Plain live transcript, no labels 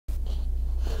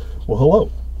Well,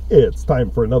 hello. It's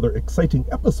time for another exciting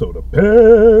episode of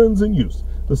Pens in Use.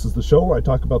 This is the show where I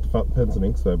talk about the fountain pens and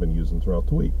inks that I've been using throughout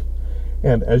the week.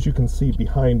 And as you can see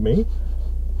behind me,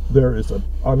 there is an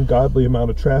ungodly amount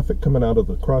of traffic coming out of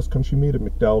the cross-country meet at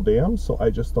McDowell Dam, so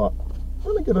I just thought,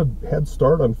 I'm going to get a head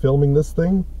start on filming this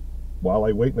thing while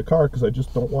I wait in the car, because I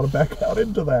just don't want to back out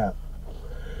into that.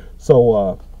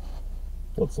 So,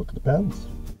 let's look at the pens.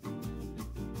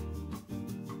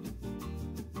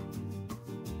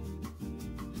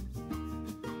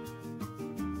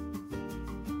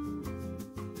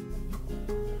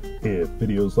 If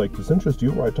videos like this interest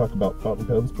you, where I talk about fountain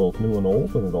pens both new and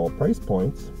old and at all price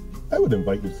points, I would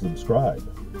invite you to subscribe.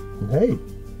 And hey,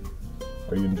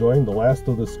 are you enjoying the last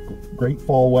of this great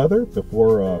fall weather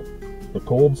before the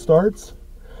cold starts?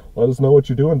 Let us know what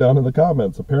you're doing down in the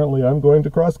comments. Apparently I'm going to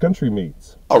cross-country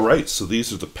meets. Alright, so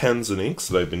these are the pens and inks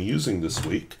that I've been using this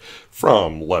week.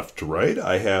 From left to right,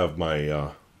 I have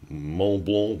my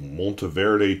Montblanc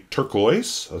Monteverde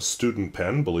Turquoise, a student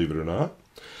pen, believe it or not.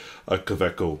 A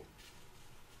Kaweco,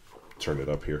 turn it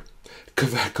up here,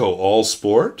 Kaweco All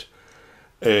Sport,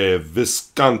 a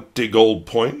Visconti Gold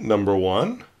Point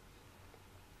 #1,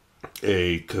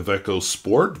 a Kaweco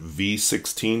Sport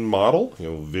V16 model,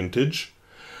 vintage,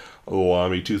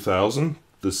 Lamy 2000,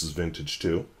 this is vintage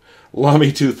too,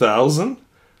 Lamy 2000.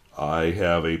 I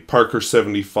have a Parker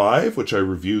 75, which I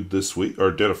reviewed this week,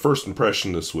 or did a first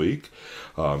impression this week.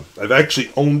 I've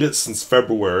actually owned it since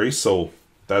February, so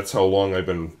that's how long I've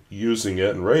been using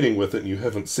it and writing with it, and you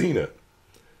haven't seen it.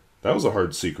 That was a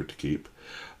hard secret to keep.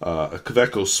 A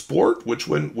Kaweco Sport, which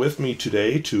went with me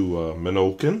today to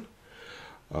Minoken.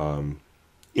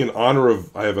 In honor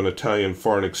of, I have an Italian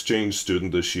foreign exchange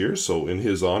student this year, so in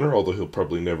his honor, although he'll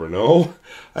probably never know,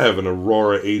 I have an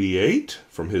Aurora 88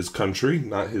 from his country,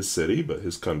 not his city, but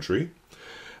his country.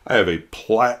 I have a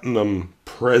Platinum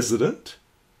President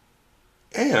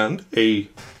and a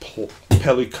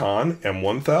Pelikan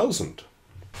M1000.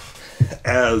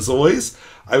 As always,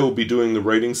 I will be doing the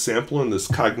writing sample in this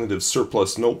cognitive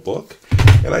surplus notebook,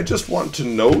 and I just want to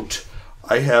note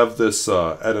I have this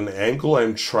at an angle.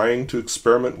 I'm trying to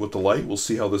experiment with the light. We'll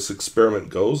see how this experiment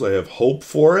goes. I have hope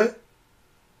for it,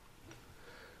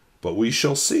 but we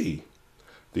shall see.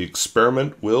 The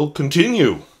experiment will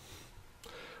continue.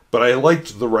 But I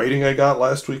liked the writing I got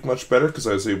last week much better because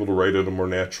I was able to write at a more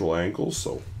natural angle,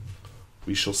 so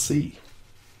we shall see.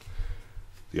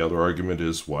 The other argument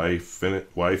is why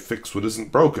fix what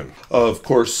isn't broken? Of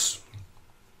course,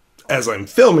 as I'm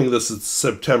filming this, it's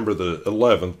September the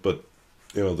 11th, but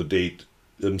the date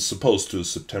I'm supposed to is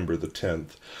September the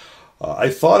 10th. I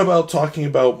thought about talking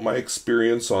about my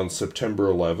experience on September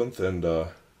 11th, and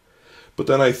but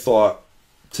then I thought,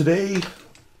 today,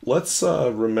 let's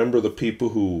remember the people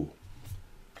who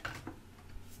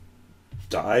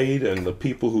died and the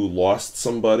people who lost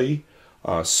somebody.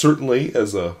 Certainly,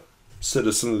 as a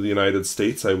citizen of the United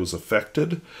States, I was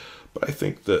affected, but I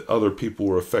think that other people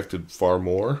were affected far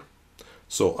more.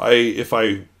 So if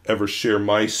I ever share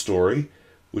my story,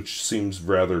 which seems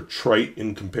rather trite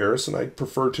in comparison, I'd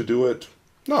prefer to do it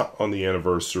not on the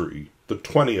anniversary. The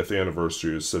 20th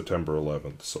anniversary is September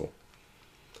 11th, so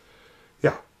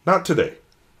yeah, not today.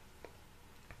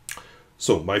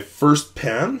 So my first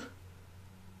pen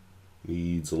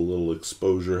needs a little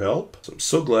exposure help. So I'm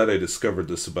so glad I discovered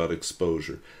this about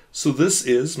exposure. So this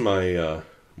is my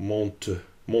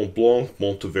Montblanc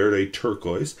Monteverde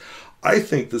Turquoise. I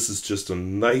think this is just a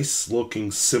nice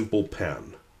looking simple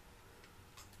pen.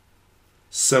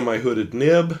 Semi-hooded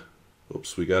nib.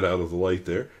 Oops, we got out of the light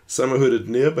there. Semi-hooded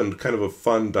nib and kind of a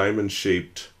fun diamond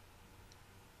shaped,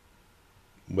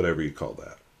 whatever you call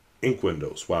that. Ink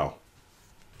windows, wow.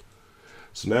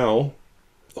 So now,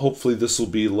 hopefully this will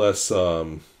be less,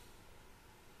 what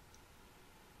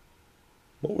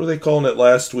were they calling it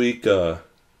last week?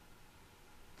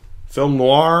 Film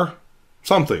noir?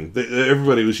 Something.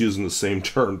 Everybody was using the same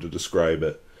term to describe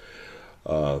it.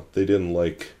 They didn't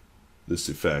like this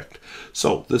effect.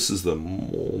 So, this is the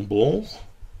Montblanc.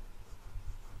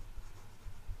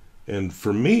 And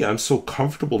for me, I'm so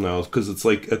comfortable now because it's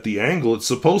like at the angle it's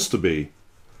supposed to be.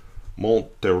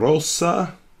 Monte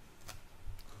Rosa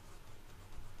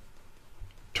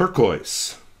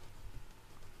Turquoise.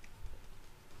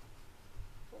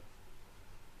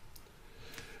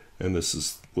 And this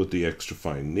is with the extra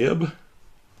fine nib.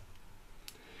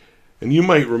 And you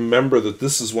might remember that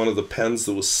this is one of the pens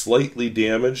that was slightly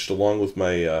damaged along with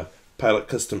my Pilot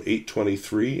Custom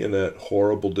 823 in that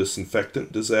horrible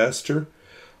disinfectant disaster.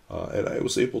 And I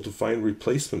was able to find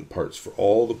replacement parts for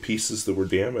all the pieces that were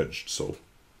damaged. So,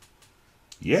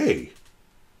 yay!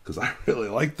 Because I really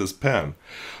like this pen.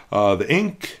 The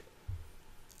ink,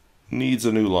 needs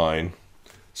a new line.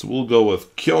 So we'll go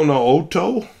with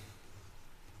Kyo-no-oto.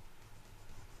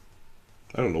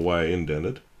 I don't know why I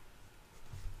indented.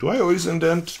 Do I always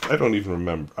indent? I don't even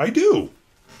remember. I do.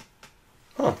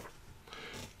 Huh.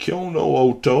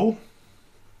 Kyo-no-oto.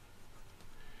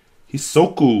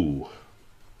 Hisoku.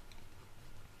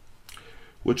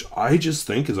 Which I just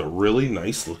think is a really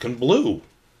nice looking blue.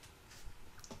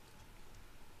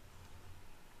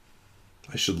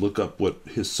 I should look up what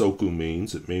Hisoku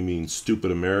means. It may mean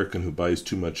stupid American who buys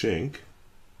too much ink.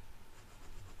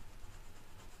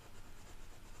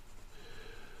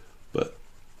 But,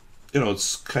 you know,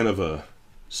 it's kind of a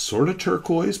sort of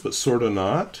turquoise, but sort of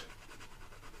not.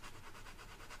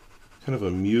 Kind of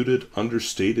a muted,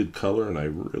 understated color, and I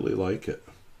really like it.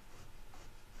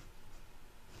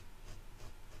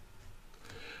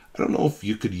 I don't know if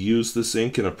you could use this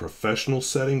ink in a professional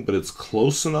setting, but it's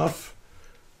close enough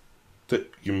that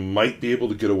you might be able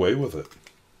to get away with it.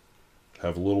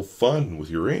 Have a little fun with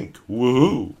your ink.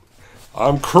 Woohoo!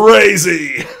 I'm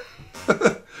crazy!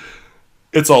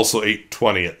 It's also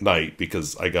 8:20 at night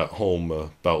because I got home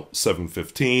about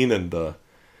 7:15 and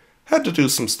had to do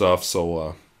some stuff,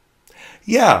 so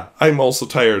yeah, I'm also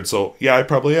tired, so yeah, I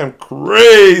probably am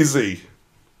crazy.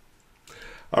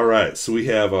 Alright, so we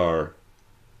have our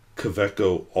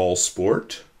Kaweco All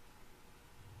Sport.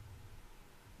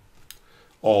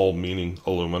 All meaning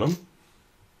aluminum.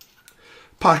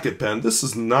 Pocket pen. This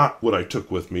is not what I took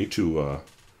with me to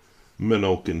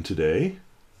Minoken today.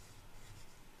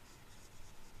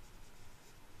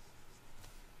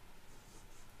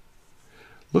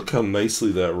 Look how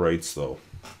nicely that writes, though.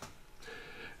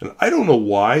 And I don't know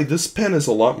why. This pen is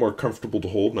a lot more comfortable to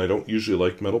hold, and I don't usually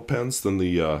like metal pens than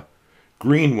the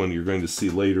green one you're going to see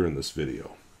later in this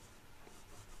video.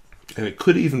 And it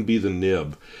could even be the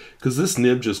nib, because this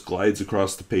nib just glides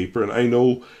across the paper, and I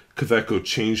know Kaweco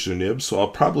changed their nib, so I'll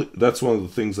probably, that's one of the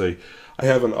things I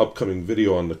have an upcoming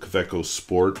video on the Kaweco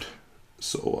Sport,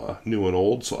 so new and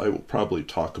old, so I will probably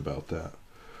talk about that.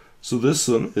 So this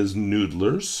one is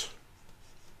Noodler's,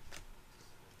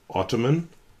 Ottoman,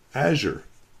 Azure.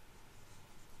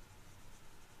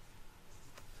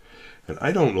 And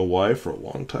I don't know why, for a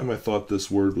long time I thought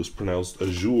this word was pronounced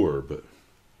Azure, but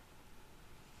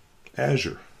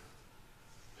Azure.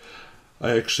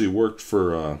 I actually worked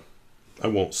for, I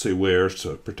won't say where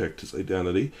to protect his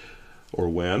identity or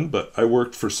when, but I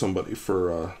worked for somebody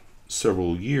for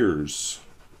several years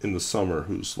in the summer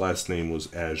whose last name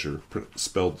was Azure,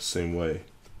 spelled the same way.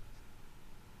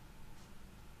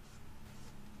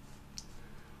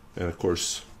 And of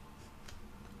course,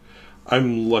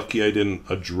 I'm lucky I didn't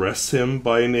address him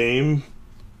by name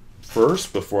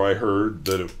first before I heard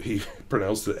that he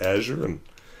pronounced it Azure, and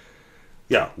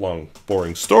yeah, long,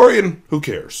 boring story, and who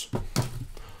cares?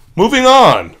 Moving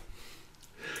on.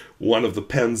 One of the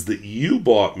pens that you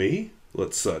bought me,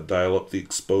 let's dial up the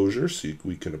exposure so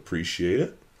we can appreciate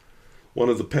it. One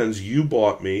of the pens you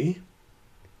bought me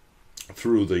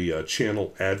through the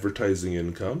channel advertising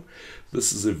income.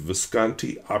 This is a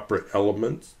Visconti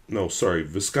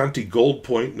Visconti Gold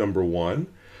Point #1.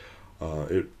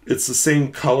 It's the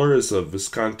same color as a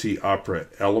Visconti Opera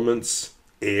Elements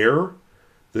Air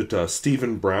that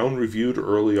Stephen Brown reviewed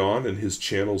early on in his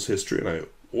channel's history, and I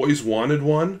always wanted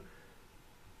one,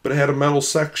 but it had a metal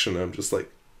section. I'm just like,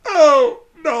 oh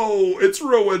no, it's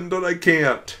ruined and I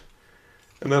can't.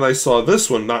 And then I saw this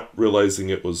one, not realizing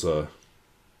it was a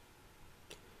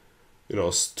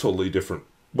totally different,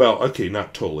 well, okay,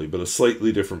 not totally, but a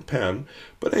slightly different pen,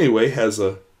 but anyway, has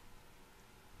a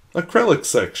acrylic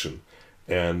section,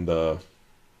 and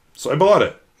so I bought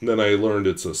it, and then I learned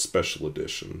it's a special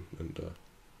edition, and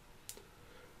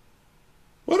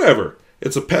whatever.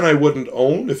 It's a pen I wouldn't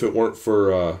own if it weren't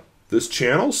for this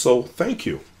channel, so thank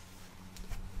you.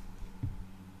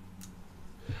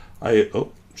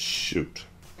 Oh, shoot.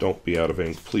 Don't be out of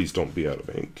ink. Please don't be out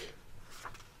of ink.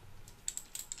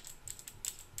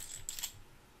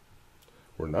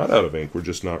 We're not out of ink. We're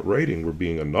just not writing. We're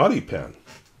being a naughty pen.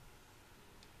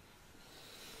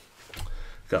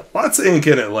 Got lots of ink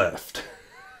in it left.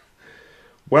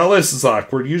 Well, this is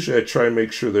awkward. Usually I try and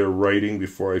make sure they're writing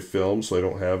before I film so I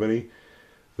don't have any.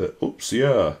 Oops,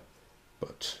 yeah.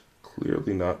 But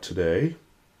clearly not today.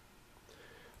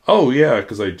 Oh, yeah,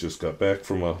 because I just got back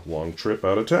from a long trip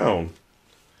out of town.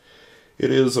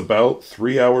 It is about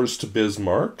 3 hours to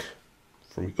Bismarck.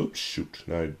 Oops, shoot.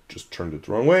 Now I just turned it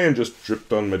the wrong way and just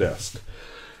dripped on my desk.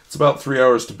 It's about 3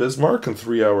 hours to Bismarck and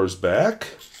 3 hours back.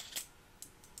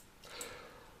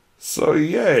 So,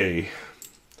 yay.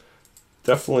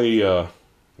 Definitely,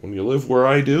 when you live where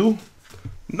I do,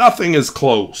 nothing is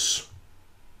close.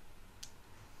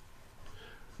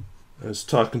 I was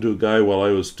talking to a guy while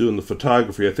I was doing the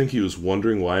photography. I think he was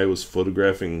wondering why I was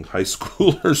photographing high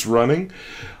schoolers running.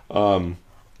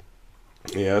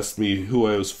 He asked me who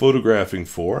I was photographing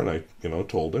for, and I,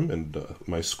 told him, and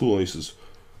my school, and he says,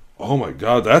 "Oh my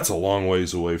God, that's a long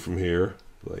ways away from here."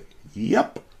 Like,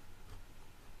 yep.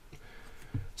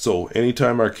 So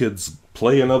anytime our kids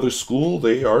play another school,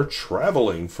 they are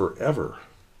traveling forever.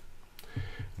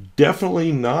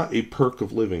 Definitely not a perk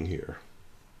of living here.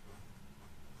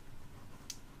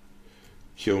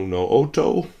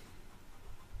 Kyo-no-oto.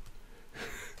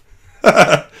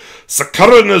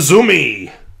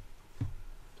 Sakuranezumi.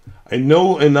 I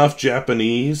know enough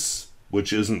Japanese,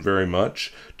 which isn't very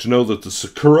much, to know that the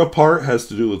sakura part has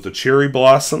to do with the cherry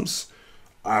blossoms.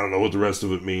 I don't know what the rest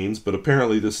of it means, but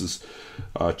apparently this is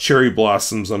cherry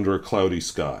blossoms under a cloudy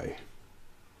sky.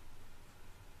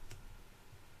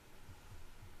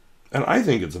 And I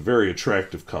think it's a very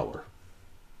attractive color.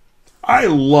 I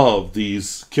love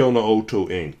these Kyo-no-oto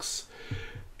inks.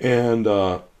 And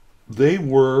they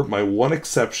were my one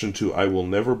exception to I will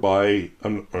never buy,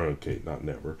 okay, not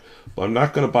never, but I'm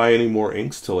not going to buy any more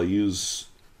inks till I use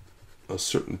a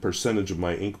certain percentage of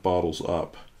my ink bottles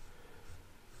up.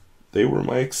 They were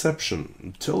my exception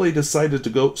until they decided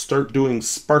to start doing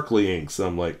sparkly inks.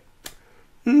 I'm like,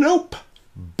 nope,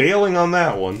 bailing on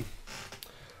that one.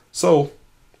 So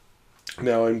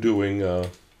now I'm doing, I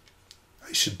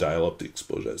should dial up the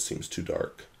exposure. That seems too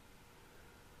dark.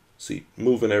 See,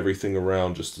 moving everything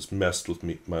around just has messed with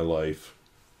my life.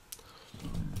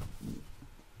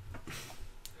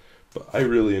 But I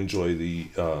really enjoy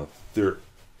their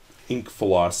ink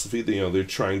philosophy. They're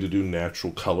trying to do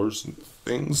natural colors and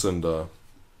things, and then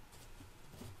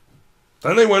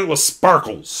they went with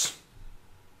sparkles.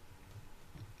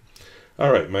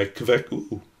 All right, my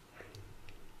Kaweco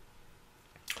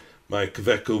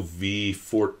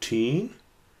V14.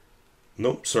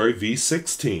 Nope, sorry,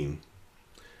 V16.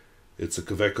 It's a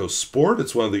Kaweco Sport.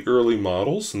 It's one of the early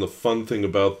models, and the fun thing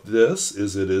about this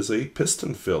is it is a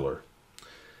piston filler.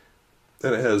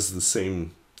 And it has the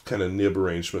same kind of nib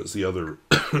arrangement as the other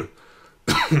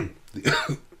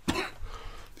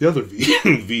the other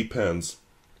V pens.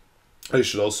 I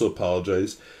should also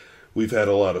apologize. We've had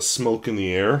a lot of smoke in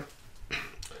the air.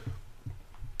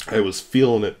 I was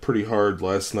feeling it pretty hard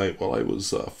last night while I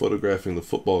was photographing the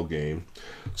football game.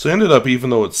 So I ended up, even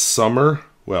though it's summer,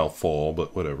 well, fall,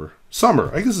 but whatever.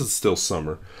 Summer. I guess it's still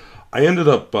summer. I ended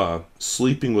up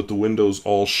sleeping with the windows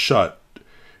all shut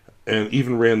and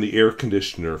even ran the air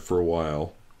conditioner for a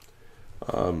while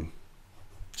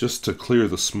just to clear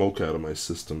the smoke out of my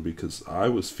system because I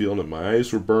was feeling it. My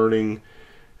eyes were burning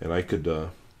and I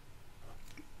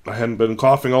hadn't been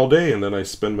coughing all day, and then I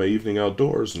spend my evening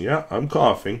outdoors and yeah, I'm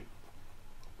coughing.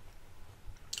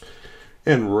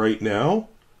 And right now,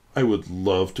 I would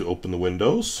love to open the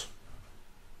windows.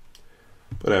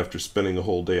 But after spending a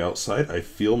whole day outside, I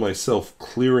feel myself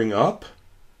clearing up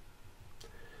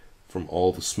from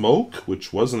all the smoke,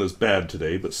 which wasn't as bad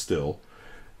today, but still.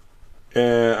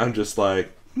 And I'm just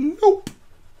like, nope.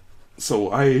 So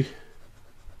I've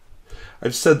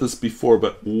said this before,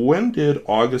 but when did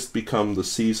August become the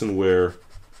season where,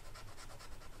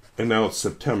 and now it's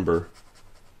September,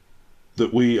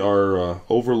 that we are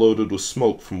overloaded with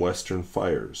smoke from Western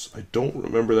fires? I don't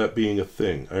remember that being a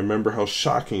thing. I remember how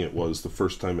shocking it was the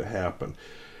first time it happened.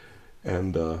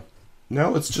 And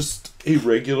now it's just a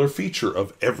regular feature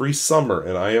of every summer,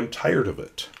 and I am tired of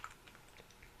it.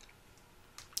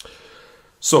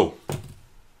 So,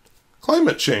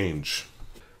 climate change.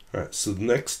 Alright, so the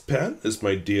next pen is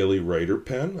my Daily Writer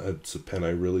pen. It's a pen I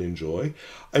really enjoy.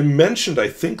 I mentioned, I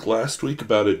think, last week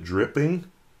about it dripping.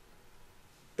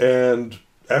 And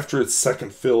after its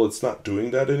second fill, it's not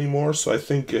doing that anymore. So I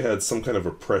think it had some kind of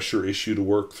a pressure issue to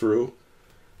work through.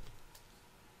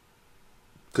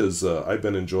 Because I've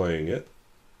been enjoying it.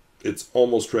 It's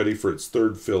almost ready for its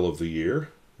third fill of the year.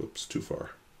 Oops, too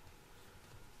far.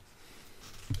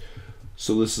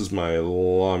 So this is my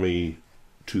Lamy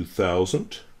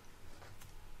 2000.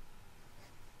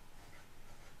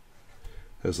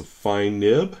 Has a fine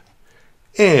nib.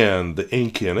 And the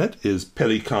ink in it is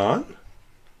Pelikan.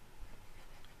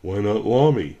 Why not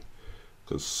Lamy?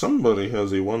 Because somebody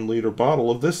has a 1 liter bottle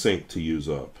of this ink to use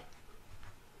up.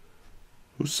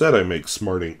 Who said I make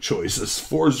smart ink choices?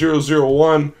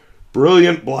 4001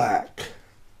 Brilliant Black.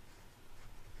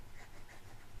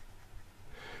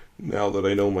 Now that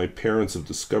I know my parents have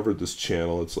discovered this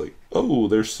channel, it's like, oh,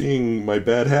 they're seeing my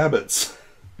bad habits.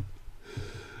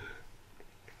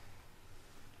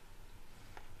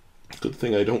 Good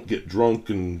thing I don't get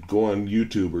drunk and go on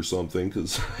YouTube or something,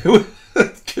 because I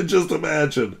could just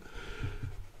imagine.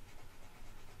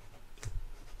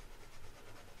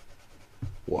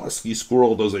 Husky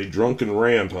Squirrel does a drunken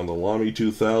rant on the Lamy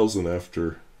 2000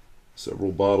 after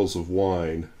several bottles of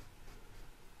wine.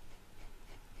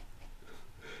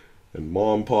 And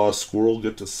Mom, Pa, Squirrel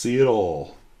get to see it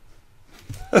all.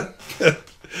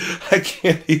 I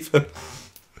can't even...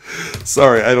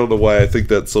 Sorry, I don't know why I think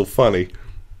that's so funny.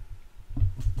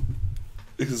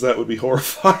 Because that would be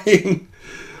horrifying.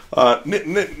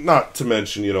 Not to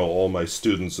mention, you know, all my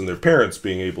students and their parents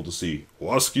being able to see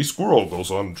Husky Squirrel goes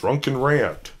on drunken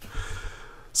rant.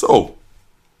 So,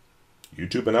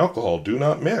 YouTube and alcohol do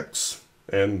not mix.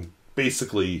 And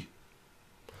basically,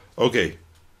 okay,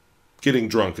 getting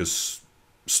drunk is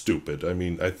stupid. I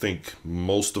mean, I think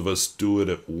most of us do it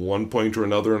at one point or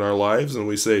another in our lives, and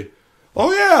we say,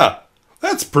 oh yeah,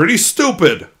 that's pretty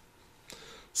stupid.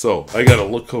 So, I gotta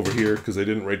look over here because I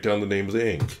didn't write down the name of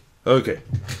the ink. Okay.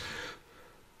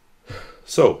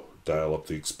 So, dial up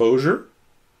the exposure.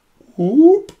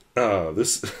 Whoop.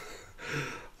 This...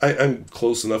 I'm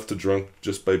close enough to drunk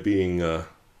just by being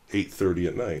 8:30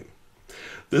 at night.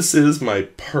 This is my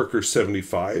Parker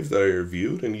 75 that I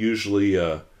reviewed, and usually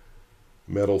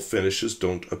metal finishes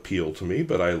don't appeal to me,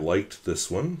 but I liked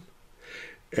this one.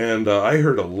 And I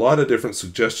heard a lot of different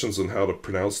suggestions on how to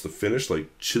pronounce the finish, like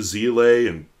Chisele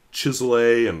and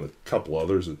Chisele and a couple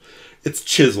others. It's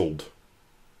chiseled.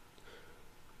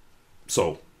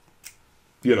 So,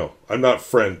 you know, I'm not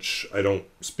French. I don't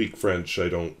speak French. I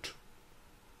don't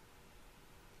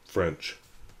French.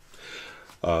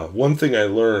 One thing I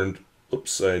learned,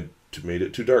 oops, I made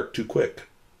it too dark too quick.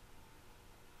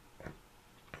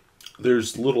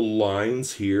 There's little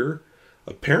lines here.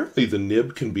 Apparently the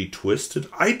nib can be twisted.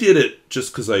 I did it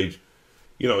just because it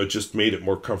just made it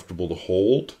more comfortable to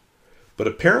hold. But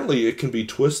apparently it can be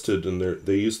twisted, and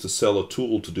they used to sell a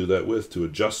tool to do that with, to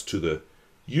adjust to the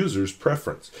user's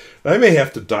preference. Now, I may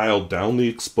have to dial down the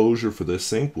exposure for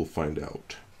this ink. We'll find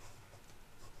out.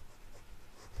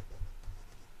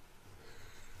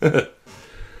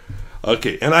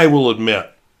 Okay, and I will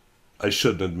admit, I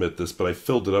shouldn't admit this, but I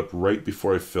filled it up right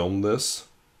before I filmed this.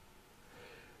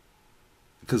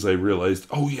 Because I realized,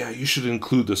 oh yeah, you should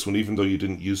include this one even though you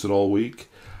didn't use it all week.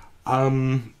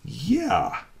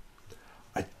 Yeah.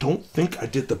 I don't think I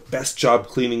did the best job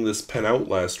cleaning this pen out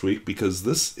last week because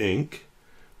this ink,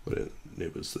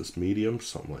 it was this medium,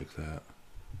 something like that.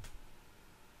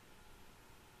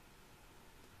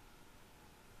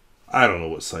 I don't know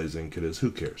what size ink it is,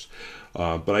 who cares?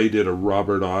 But I did a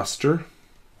Robert Oster.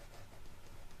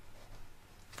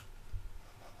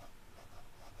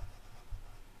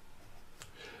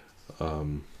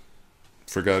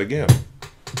 Forgot again.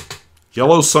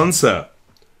 Yellow Sunset.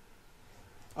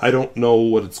 I don't know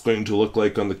what it's going to look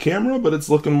like on the camera, but it's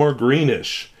looking more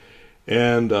greenish.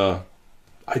 And I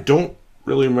don't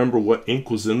really remember what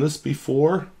ink was in this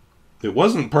before. It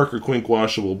wasn't Parker Quink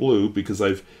Washable Blue because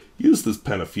I've used this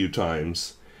pen a few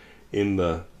times in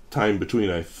the time between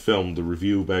I filmed the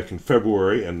review back in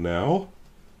February and now.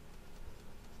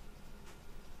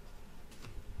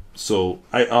 So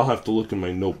I'll have to look in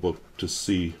my notebook to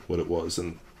see what it was,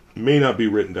 and it may not be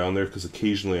written down there because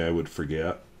occasionally I would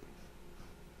forget.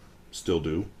 Still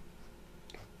do.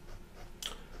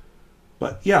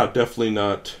 But yeah, definitely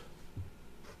not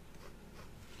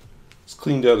as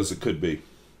cleaned out as it could be.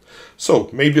 So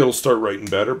maybe it'll start writing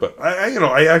better, but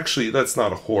I actually, that's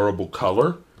not a horrible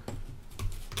color.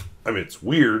 I mean, it's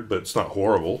weird, but it's not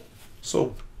horrible.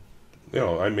 So,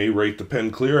 I may rate the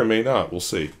pen clear, I may not. We'll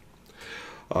see.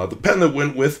 The pen that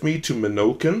went with me to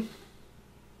Minokin,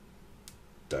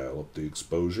 dial up the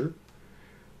exposure,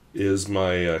 is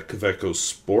my Kaweco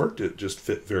Sport. It just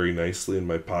fit very nicely in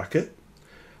my pocket.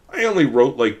 I only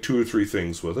wrote like 2 or 3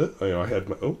 things with it. I had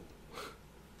my,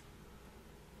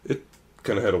 it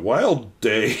kind of had a wild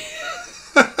day.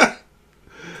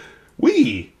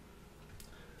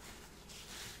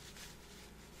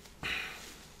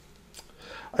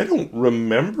 I don't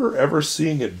remember ever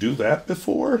seeing it do that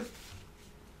before.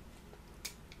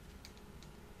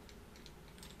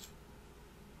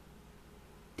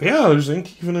 Yeah, there's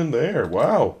ink even in there.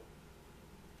 Wow.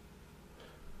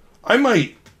 I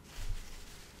might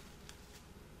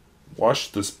wash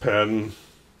this pen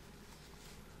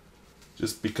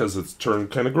just because it's turned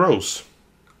kind of gross.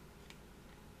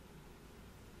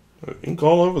 Ink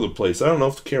all over the place. I don't know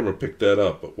if the camera picked that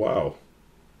up, but wow.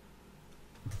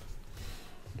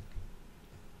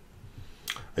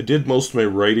 I did most of my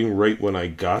writing right when I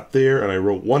got there, and I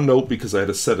wrote one note because I had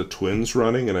a set of twins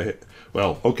running, and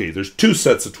there's 2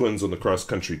 sets of twins on the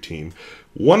cross-country team.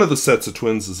 One of the sets of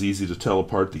twins is easy to tell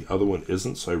apart, the other one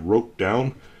isn't, so I wrote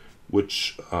down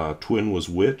which twin was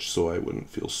which, so I wouldn't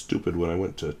feel stupid when I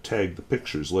went to tag the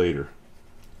pictures later.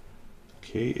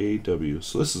 K-A-W.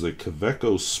 So this is a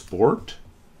Kaweco Sport.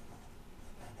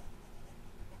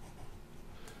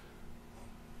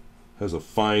 Has a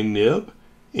fine nib.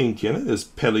 Ink in it is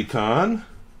Pelikan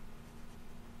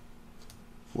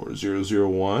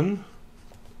 4001.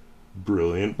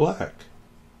 Brilliant black.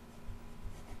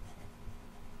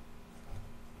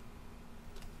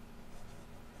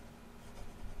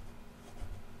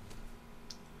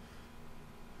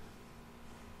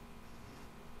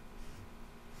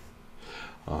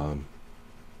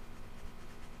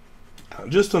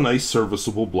 Just a nice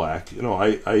serviceable black. You know,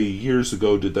 I years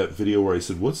ago did that video where I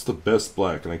said, what's the best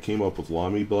black? And I came up with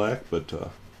Lamy black, but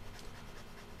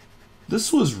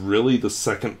this was really the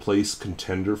second place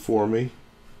contender for me.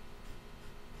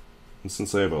 And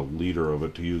since I have a liter of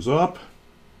it to use up,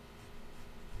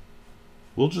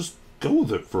 we'll just go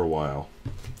with it for a while.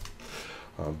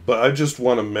 But I just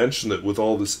want to mention that with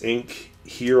all this ink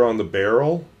here on the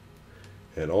barrel,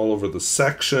 and all over the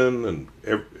section, and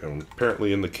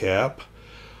apparently in the cap,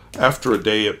 after a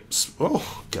day, it's,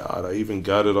 oh God, I even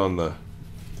got it on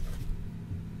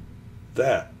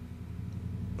that.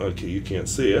 Okay, you can't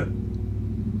see it.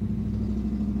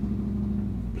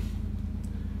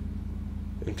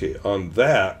 Okay, on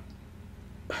that,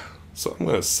 so I'm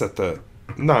going to set that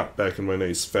knot back in my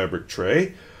nice fabric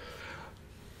tray.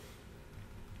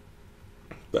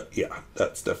 But yeah,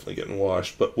 that's definitely getting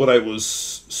washed. But what I was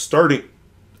starting...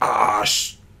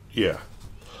 yeah.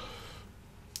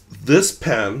 This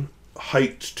pen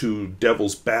hiked to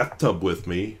Devil's Bathtub with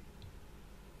me.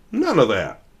 None of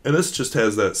that. And this just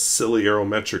has that silly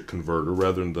aerometric converter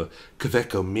rather than the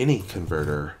Kaweco Mini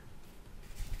converter.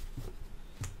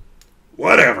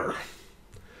 Whatever.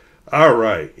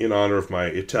 Alright, in honor of my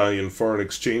Italian foreign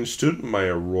exchange student, my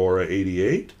Aurora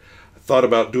 88, I thought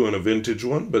about doing a vintage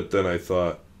one, but then I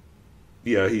thought,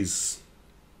 yeah, he's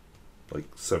like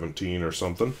 17 or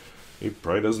something. He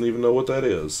probably doesn't even know what that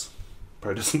is.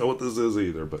 Probably doesn't know what this is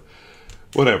either, but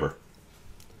whatever.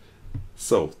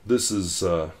 So, this is,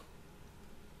 I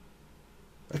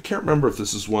can't remember if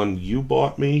this is one you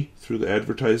bought me through the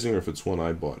advertising or if it's one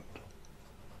I bought.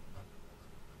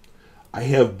 I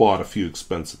have bought a few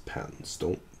expensive pens.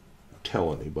 Don't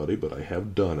tell anybody, but I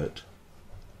have done it.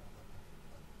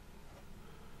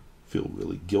 Feel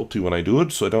really guilty when I do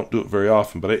it, so I don't do it very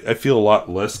often. But I feel a lot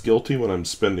less guilty when I'm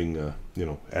spending, you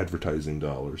know, advertising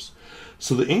dollars.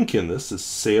 So the ink in this is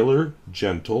Sailor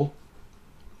Jentle,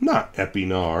 not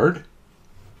Epinard.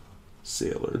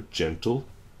 Sailor Jentle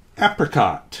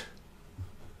Apricot.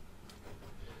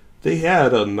 They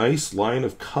had a nice line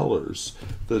of colors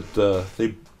that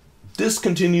they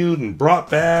discontinued and brought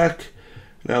back.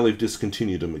 Now they've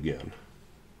discontinued them again.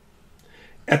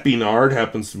 Epinard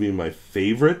happens to be my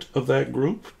favorite of that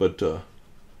group, but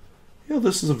yeah,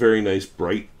 this is a very nice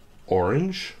bright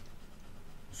orange,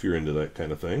 if you're into that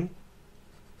kind of thing.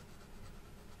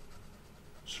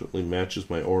 Certainly matches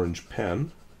my orange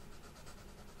pen.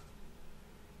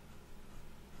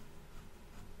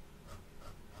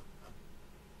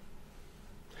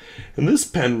 And this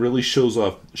pen really shows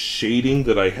off shading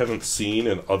that I haven't seen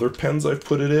in other pens I've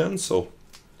put it in, so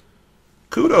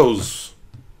kudos,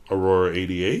 Aurora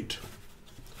 88.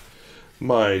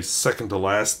 My second to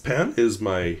last pen is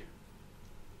my,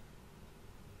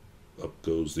 up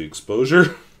goes the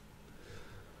exposure,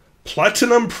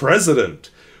 Platinum President,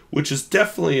 which is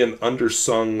definitely an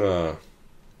undersung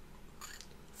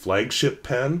flagship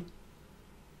pen.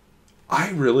 I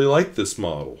really like this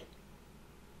model.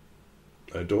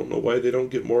 I don't know why they don't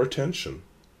get more attention.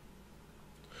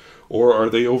 Or are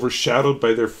they overshadowed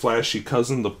by their flashy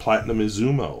cousin, the Platinum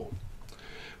Izumo?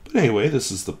 But anyway, this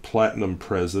is the Platinum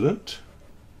President.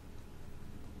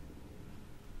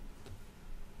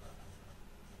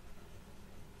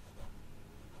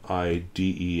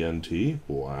 I-D-E-N-T.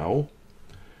 Wow.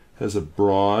 Has a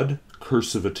broad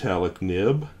cursive italic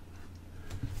nib.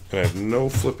 And I have no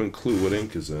flippin' clue what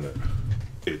ink is in it.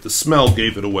 Okay, the smell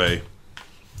gave it away.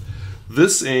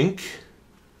 This ink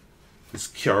is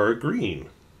Kyara Green.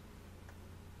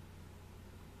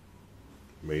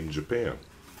 Made in Japan.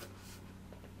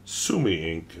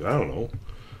 Sumi ink, I don't know.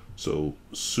 So,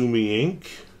 Sumi ink.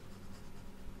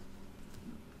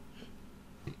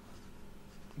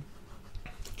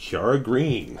 Kyara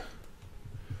Green.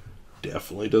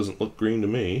 Definitely doesn't look green to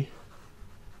me.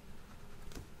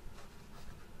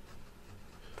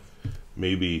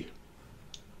 Maybe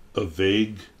a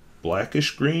vague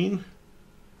blackish green?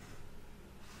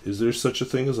 Is there such a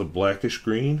thing as a blackish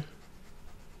green?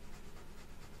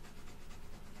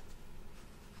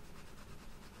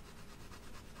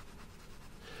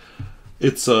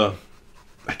 It's I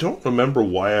don't remember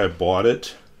why I bought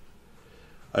it.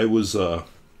 I was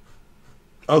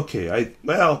Okay,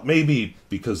 well, maybe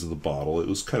because of the bottle. It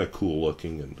was kind of cool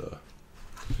looking, and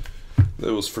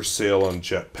it was for sale on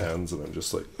Jet Pens, and I'm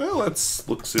just like, well, that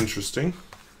looks interesting.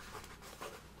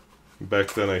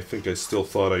 Back then, I think I still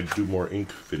thought I'd do more ink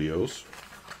videos.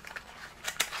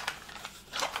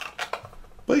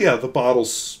 But yeah, the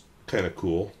bottle's kind of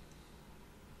cool.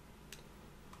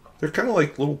 They're kind of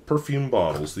like little perfume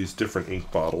bottles, these different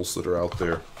ink bottles that are out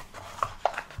there.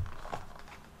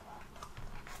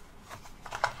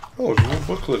 Oh, there's a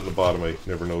little booklet at the bottom I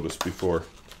never noticed before.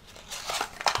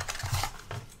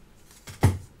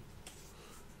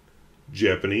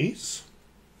 Japanese.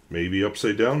 Maybe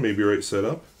upside down, maybe right side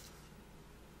up.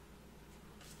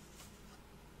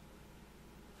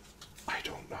 I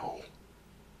don't know.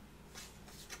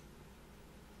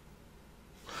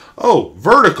 Oh,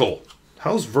 vertical.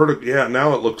 How's vertical? Yeah,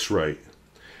 now it looks right.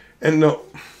 And no.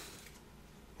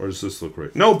 Or does this look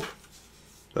right? Nope.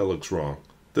 That looks wrong.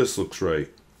 This looks right.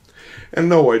 And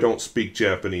no, I don't speak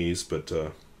Japanese, but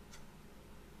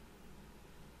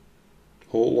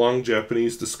whole long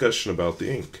Japanese discussion about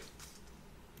the ink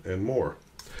and more.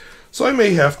 So I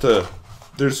may have to,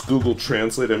 there's Google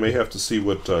Translate, I may have to see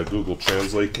what Google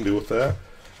Translate can do with that.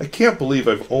 I can't believe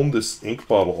I've owned this ink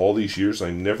bottle all these years.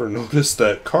 I never noticed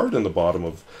that card in the bottom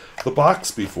of the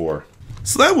box before.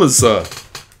 So that was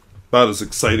about as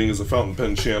exciting as a fountain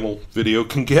pen channel video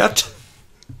can get.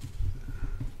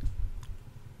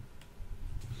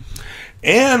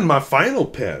 And my final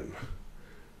pen,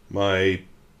 my,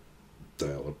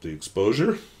 dial up the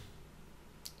exposure,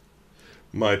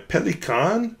 my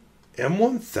Pelikan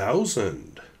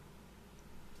M1000.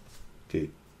 Okay,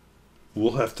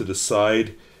 we'll have to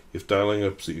decide if dialing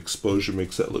up the exposure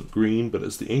makes that look green, but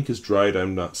as the ink is dried,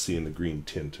 I'm not seeing the green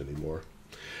tint anymore.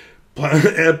 But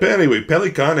anyway,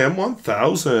 Pelikan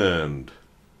M1000.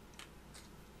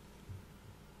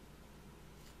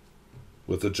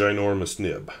 With a ginormous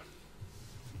nib.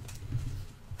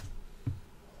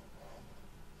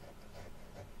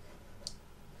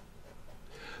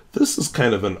 This is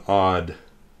kind of an odd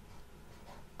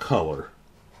color.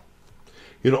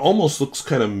 It almost looks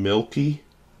kind of milky.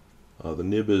 The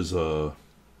nib is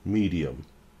medium.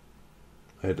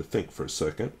 I had to think for a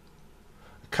second.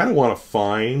 I kind of want a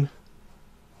fine,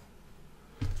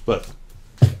 but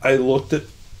I looked at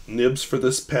nibs for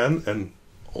this pen, and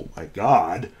oh my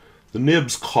god, the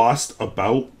nibs cost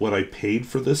about what I paid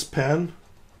for this pen.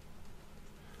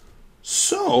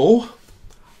 So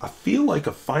I feel like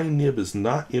a fine nib is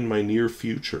not in my near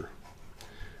future.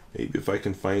 Maybe if I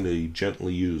can find a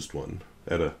gently used one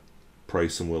at a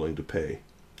price I'm willing to pay.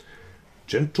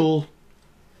 Jentle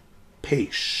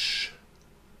Peche.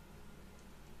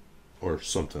 Or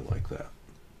something like that.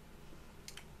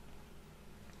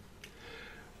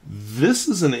 This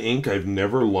is an ink I've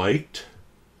never liked,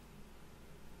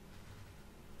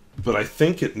 but I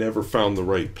think it never found the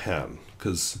right pen,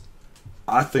 because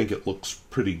I think it looks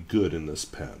pretty good in this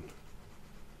pen.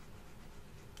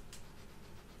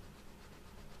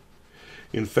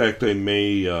 In fact, I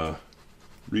may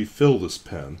refill this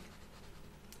pen.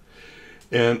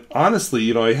 And honestly,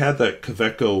 you know, I had that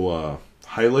Kaweco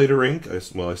highlighter ink.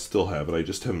 Well, I still have it. I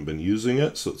just haven't been using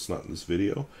it, so it's not in this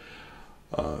video.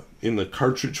 In the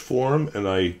cartridge form, and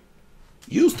I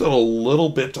used it a little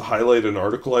bit to highlight an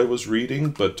article I was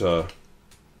reading, but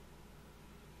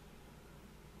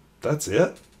that's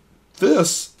it.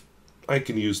 This I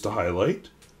can use to highlight,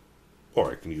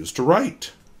 or I can use to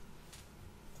write.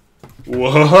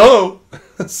 Whoa!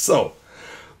 So,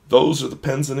 those are the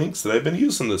pens and inks that I've been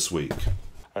using this week.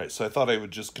 Alright, so I thought I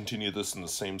would just continue this in the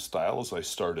same style as I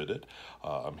started it.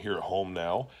 I'm here at home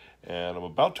now, and I'm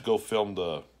about to go film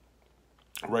the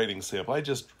writing sample. I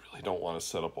just really don't want to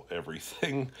set up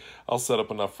everything. I'll set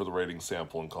up enough for the writing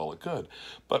sample and call it good.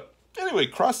 But anyway,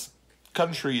 cross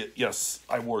country, yes,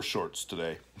 I wore shorts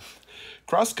today.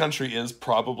 Cross country is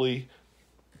probably,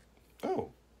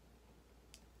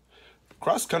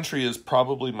 cross country is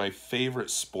probably my favorite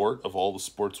sport of all the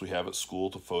sports we have at school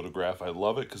to photograph. I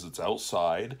love it because it's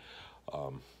outside. I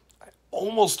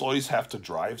almost always have to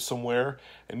drive somewhere,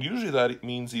 and usually that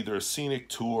means either a scenic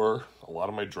tour. A lot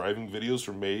of my driving videos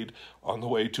are made on the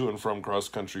way to and from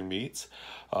cross-country meets,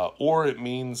 or it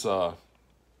means,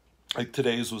 like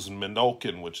today's was in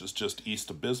Menoken, which is just east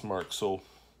of Bismarck, so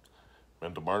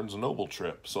went to Barnes & Noble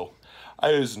trip, so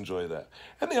I always enjoy that.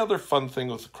 And the other fun thing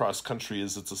with cross-country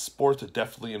is it's a sport that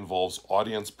definitely involves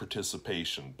audience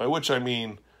participation, by which I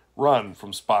mean run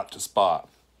from spot to spot.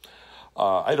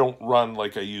 I don't run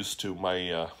like I used to.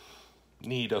 My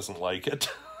knee doesn't like it.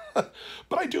 But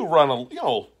I do run,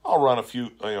 I'll run a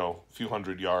few, few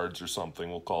hundred yards or something.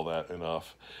 We'll call that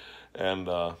enough. And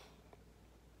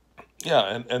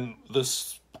yeah, and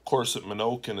this course at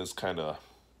Minokan is kind of,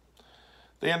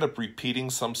 they end up repeating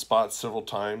some spots several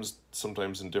times,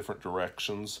 sometimes in different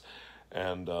directions,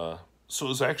 and so it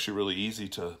was actually really easy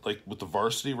to, like with the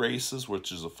varsity races,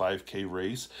 which is a 5K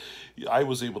race, I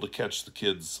was able to catch the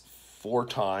kids 4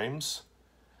 times.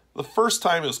 The first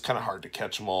time it was kind of hard to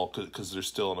catch them all because they're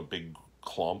still in a big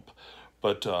clump,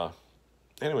 but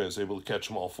anyway, I was able to catch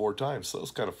them all 4 times, so it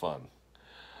was kind of fun.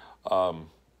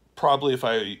 Probably if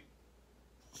I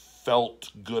felt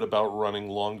good about running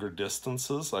longer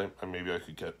distances, I maybe I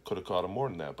could have caught him more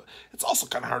than that. But it's also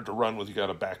kind of hard to run when you got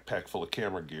a backpack full of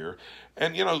camera gear.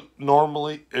 And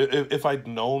normally if I'd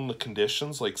known the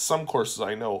conditions, like some courses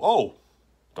I know, oh,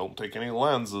 don't take any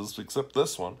lenses except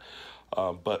this one,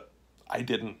 but I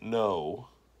didn't know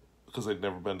because I'd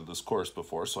never been to this course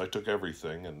before, so I took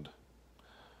everything, and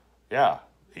yeah,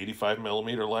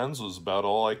 85mm lens was about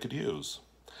all I could use.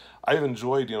 I've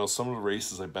enjoyed, some of the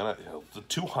races I've been at. The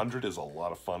 200 is a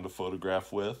lot of fun to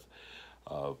photograph with.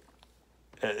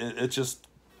 It just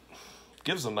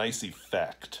gives a nice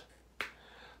effect.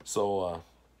 So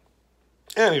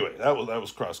anyway, that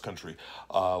was cross country.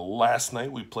 Last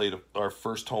night we played our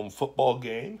first home football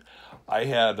game. I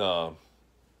had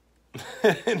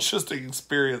interesting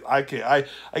experience. I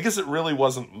guess it really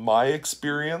wasn't my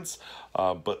experience,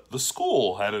 but the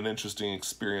school had an interesting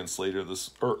experience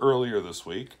earlier this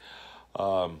week.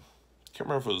 Can't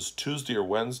remember if it was Tuesday or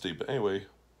Wednesday, but anyway,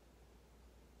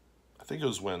 I think it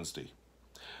was Wednesday.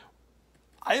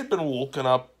 I had been woken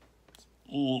up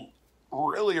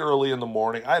really early in the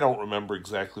morning. I don't remember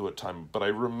exactly what time, but I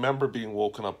remember being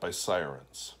woken up by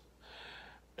sirens.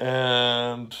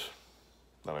 And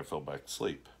then I fell back to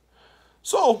sleep.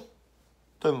 So,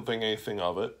 didn't think anything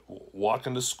of it.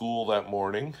 Walking to school that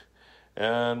morning,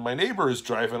 and my neighbor is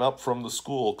driving up from the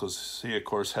school because he, of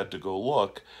course, had to go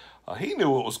look. He knew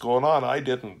what was going on. I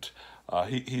didn't.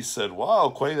 He said, "Wow,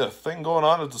 quite a thing going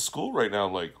on at the school right now."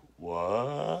 I'm like,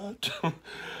 "What?"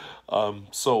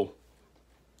 So,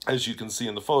 as you can see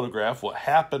in the photograph, what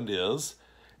happened is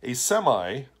a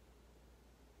semi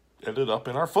ended up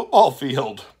in our football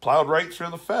field, plowed right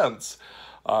through the fence.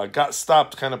 Got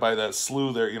stopped kind of by that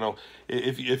slough there.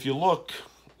 If you look,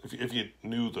 if you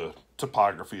knew the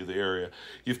topography of the area,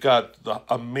 you've got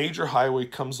a major highway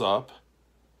comes up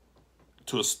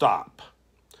to a stop.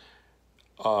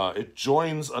 It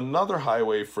joins another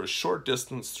highway for a short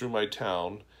distance through my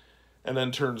town, and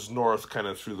then turns north kind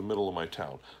of through the middle of my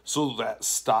town. So that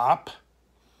stop,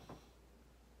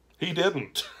 he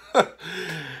didn't.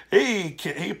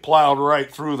 He plowed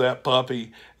right through that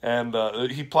puppy, and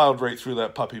he plowed right through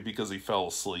that puppy because he fell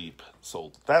asleep.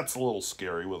 So that's a little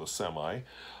scary with a semi,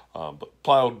 but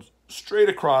plowed straight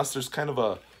across. There's kind of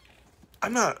a,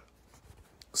 I'm not,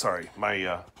 sorry,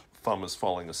 my thumb is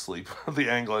falling asleep. The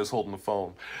angle I was holding the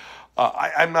phone.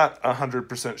 I'm not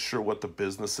 100% sure what the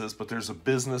business is, but there's a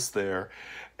business there,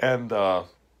 and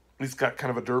he's got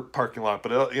kind of a dirt parking lot,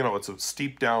 but it's a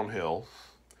steep downhill.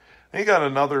 And he got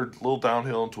another little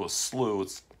downhill into a slough.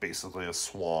 It's basically a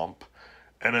swamp,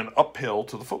 and then uphill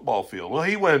to the football field. Well,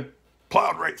 he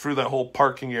plowed right through that whole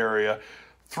parking area,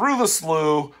 through the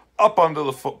slough, up onto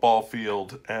the football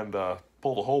field, and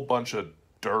pulled a whole bunch of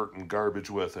dirt and garbage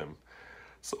with him.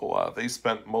 So they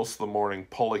spent most of the morning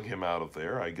pulling him out of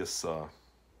there. I guess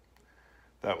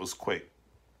that was quite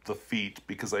the feat,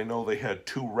 because I know they had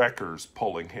 2 wreckers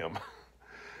pulling him.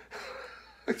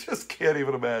 I just can't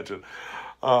even imagine.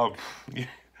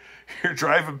 You're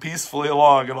driving peacefully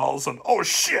along, and all of a sudden, oh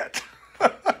shit!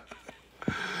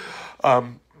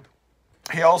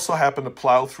 He also happened to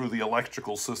plow through the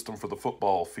electrical system for the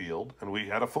football field, and we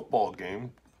had a football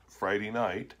game Friday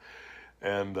night,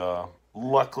 and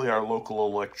luckily our local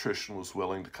electrician was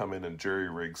willing to come in and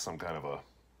jerry-rig some kind of a,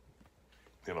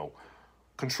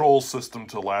 control system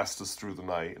to last us through the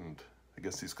night, and I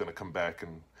guess he's going to come back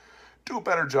and do a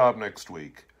better job next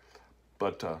week.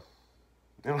 But,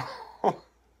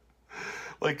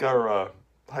 like our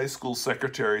high school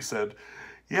secretary said,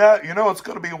 yeah, it's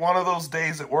going to be one of those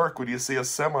days at work when you see a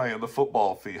semi in the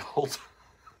football field.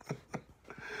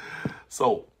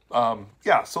 So,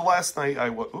 so last night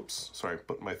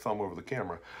putting my thumb over the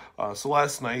camera. So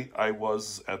last night I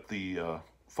was at the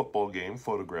football game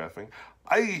photographing.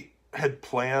 I had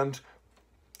planned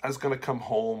I was going to come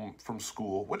home from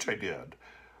school, which I did,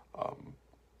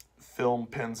 film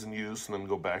Pens in Use and then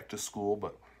go back to school,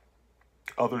 but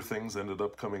other things ended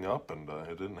up coming up, and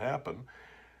it didn't happen.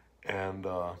 And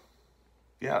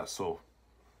so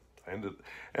I ended,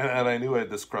 and I knew I had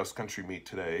this cross-country meet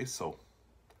today, so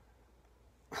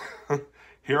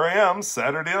here I am,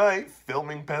 Saturday night,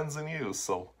 filming Pens in Use.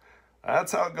 So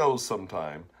that's how it goes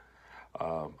sometime.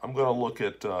 I'm going to look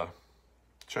at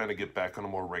trying to get back on a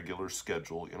more regular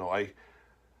schedule. You know, I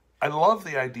love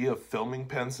the idea of filming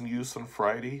Pens in Use on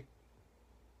Friday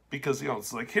because, you know,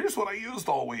 it's like, here's what I used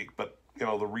all week. But, you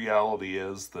know, the reality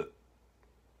is that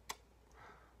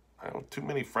I don't know, too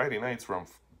many Friday nights where I'm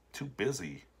too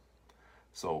busy.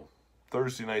 So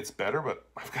Thursday night's better, but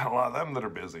I've got a lot of them that are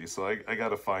busy. So I got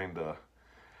to find,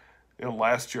 you know,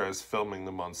 last year I was filming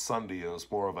them on Sunday, and it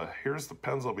was more of a, here's the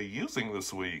pens I'll be using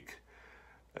this week.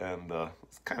 And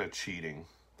it's kind of cheating.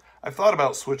 I thought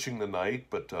about switching the night,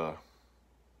 but I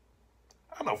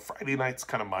don't know, Friday night's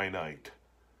kind of my night.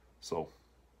 So,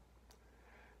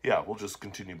 yeah, we'll just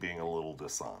continue being a little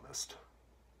dishonest.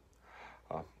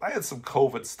 I had some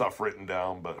COVID stuff written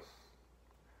down, but,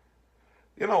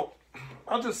 you know,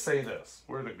 I'll just say this.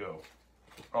 Where'd it go?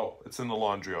 Oh, it's in the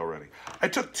laundry already. I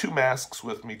took 2 masks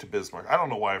with me to Bismarck. I don't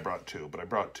know why I brought 2, but I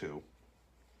brought 2.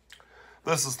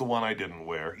 This is the one I didn't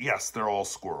wear. Yes, they're all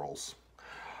squirrels.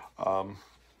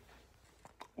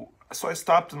 So I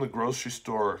stopped in the grocery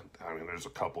store. I mean, there's a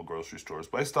couple grocery stores,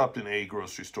 but I stopped in a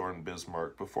grocery store in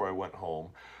Bismarck before I went home,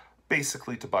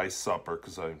 basically to buy supper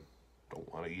because I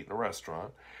don't want to eat in a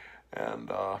restaurant. And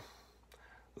the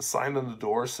sign on the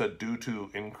door said, due to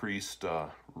increased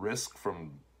risk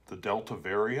from the Delta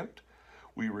variant,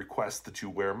 we request that you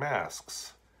wear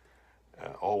masks.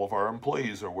 All of our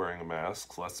employees are wearing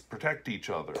masks. Let's protect each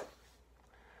other.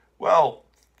 Well,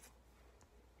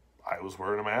 I was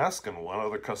wearing a mask, and one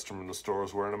other customer in the store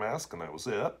was wearing a mask, and that was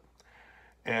it.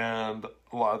 And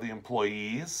a lot of the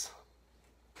employees,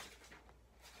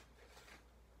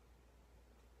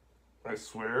 I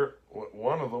swear,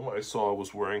 one of them I saw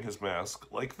was wearing his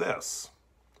mask like this.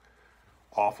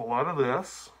 Awful lot of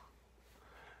this,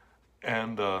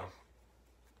 and a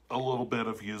little bit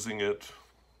of using it,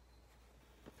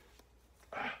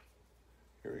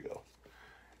 here we go,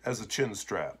 as a chin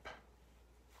strap.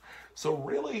 So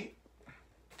really,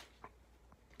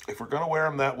 if we're going to wear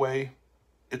them that way,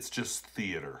 it's just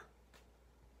theater.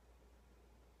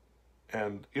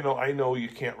 And, you know, I know you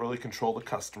can't really control the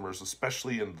customers,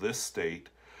 especially in this state.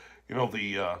 You know,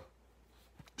 the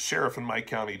sheriff in my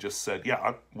county just said,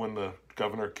 yeah, when the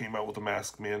governor came out with a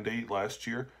mask mandate last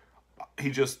year,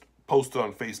 he just posted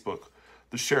on Facebook,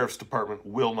 the sheriff's department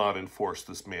will not enforce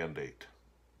this mandate.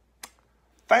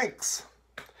 Thanks.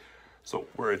 So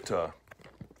we're at,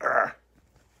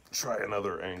 try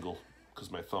another angle, because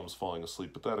my thumb's falling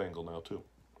asleep at that angle now too.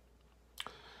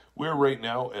 We're right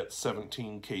now at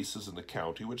 17 cases in the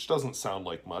county, which doesn't sound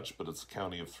like much, but it's a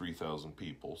county of 3,000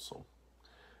 people, so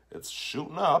it's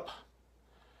shooting up.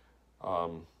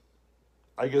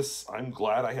 I guess I'm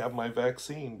glad I have my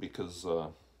vaccine because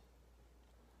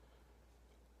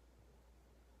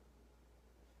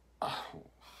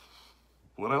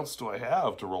what else do I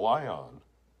have to rely on?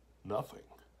 Nothing.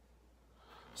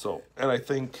 So, and I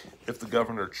think if the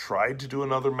governor tried to do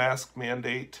another mask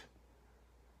mandate,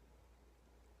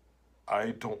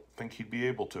 I don't think he'd be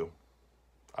able to.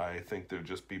 I think there'd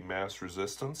just be mass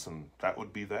resistance, and that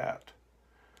would be that.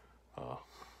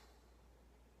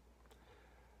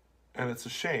 And it's a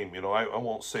shame, you know, I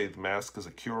won't say the mask is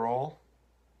a cure-all.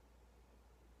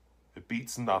 It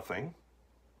beats nothing.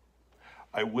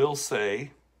 I will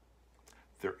say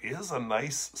there is a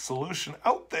nice solution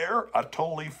out there, a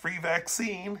totally free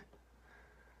vaccine,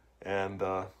 and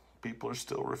people are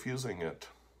still refusing it.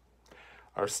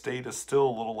 Our state is still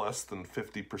a little less than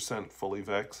 50% fully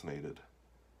vaccinated.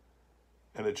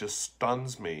 And it just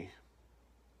stuns me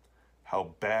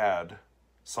how bad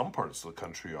some parts of the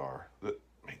country are that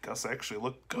make us actually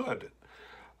look good.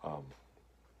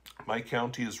 My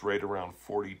county is right around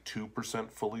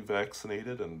 42% fully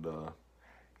vaccinated, and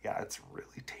yeah, it's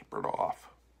really tapered off.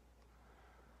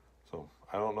 So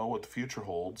I don't know what the future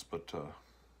holds, but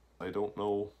I don't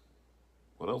know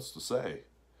what else to say.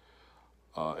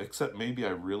 Except maybe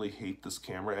I really hate this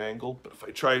camera angle, but if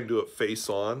I try and do it face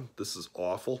on, this is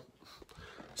awful.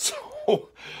 So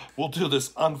we'll do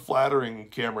this unflattering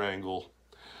camera angle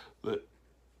that,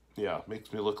 yeah,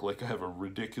 makes me look like I have a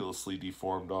ridiculously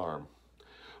deformed arm.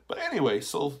 But anyway,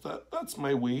 so that's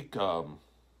my week. Try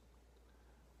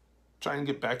and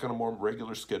get back on a more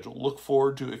regular schedule. Look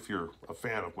forward to, if you're a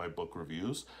fan of my book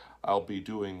reviews, I'll be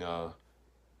doing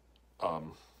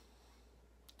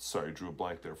sorry, drew a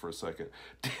blank there for a second.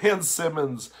 Dan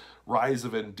Simmons' Rise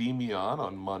of Endymion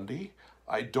on Monday.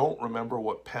 I don't remember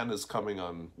what pen is coming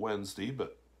on Wednesday,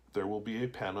 but there will be a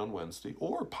pen on Wednesday,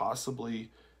 or possibly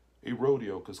a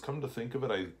rodeo, because come to think of it,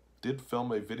 I did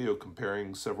film a video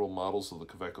comparing several models of the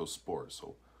Kaweco Sport,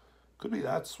 so could be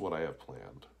that's what I have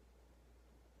planned.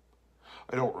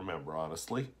 I don't remember,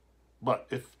 honestly, but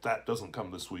if that doesn't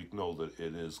come this week, know that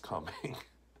it is coming.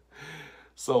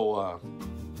 So,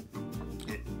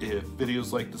 If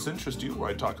videos like this interest you, where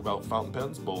I talk about fountain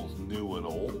pens both new and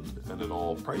old, and at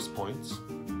all price points,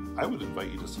 I would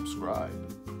invite you to subscribe.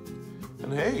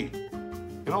 And hey,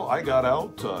 you know, I got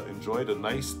out, enjoyed a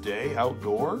nice day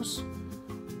outdoors.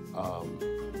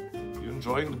 You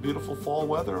enjoying the beautiful fall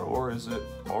weather, or is it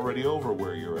already over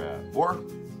where you're at? Or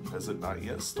has it not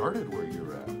yet started where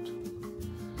you're at?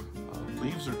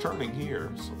 Leaves are turning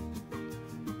here, so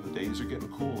the days are getting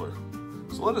cooler.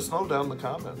 So let us know down in the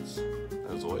comments.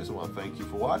 As always, I want to thank you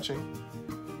for watching.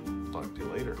 Talk to you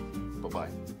later. Bye-bye.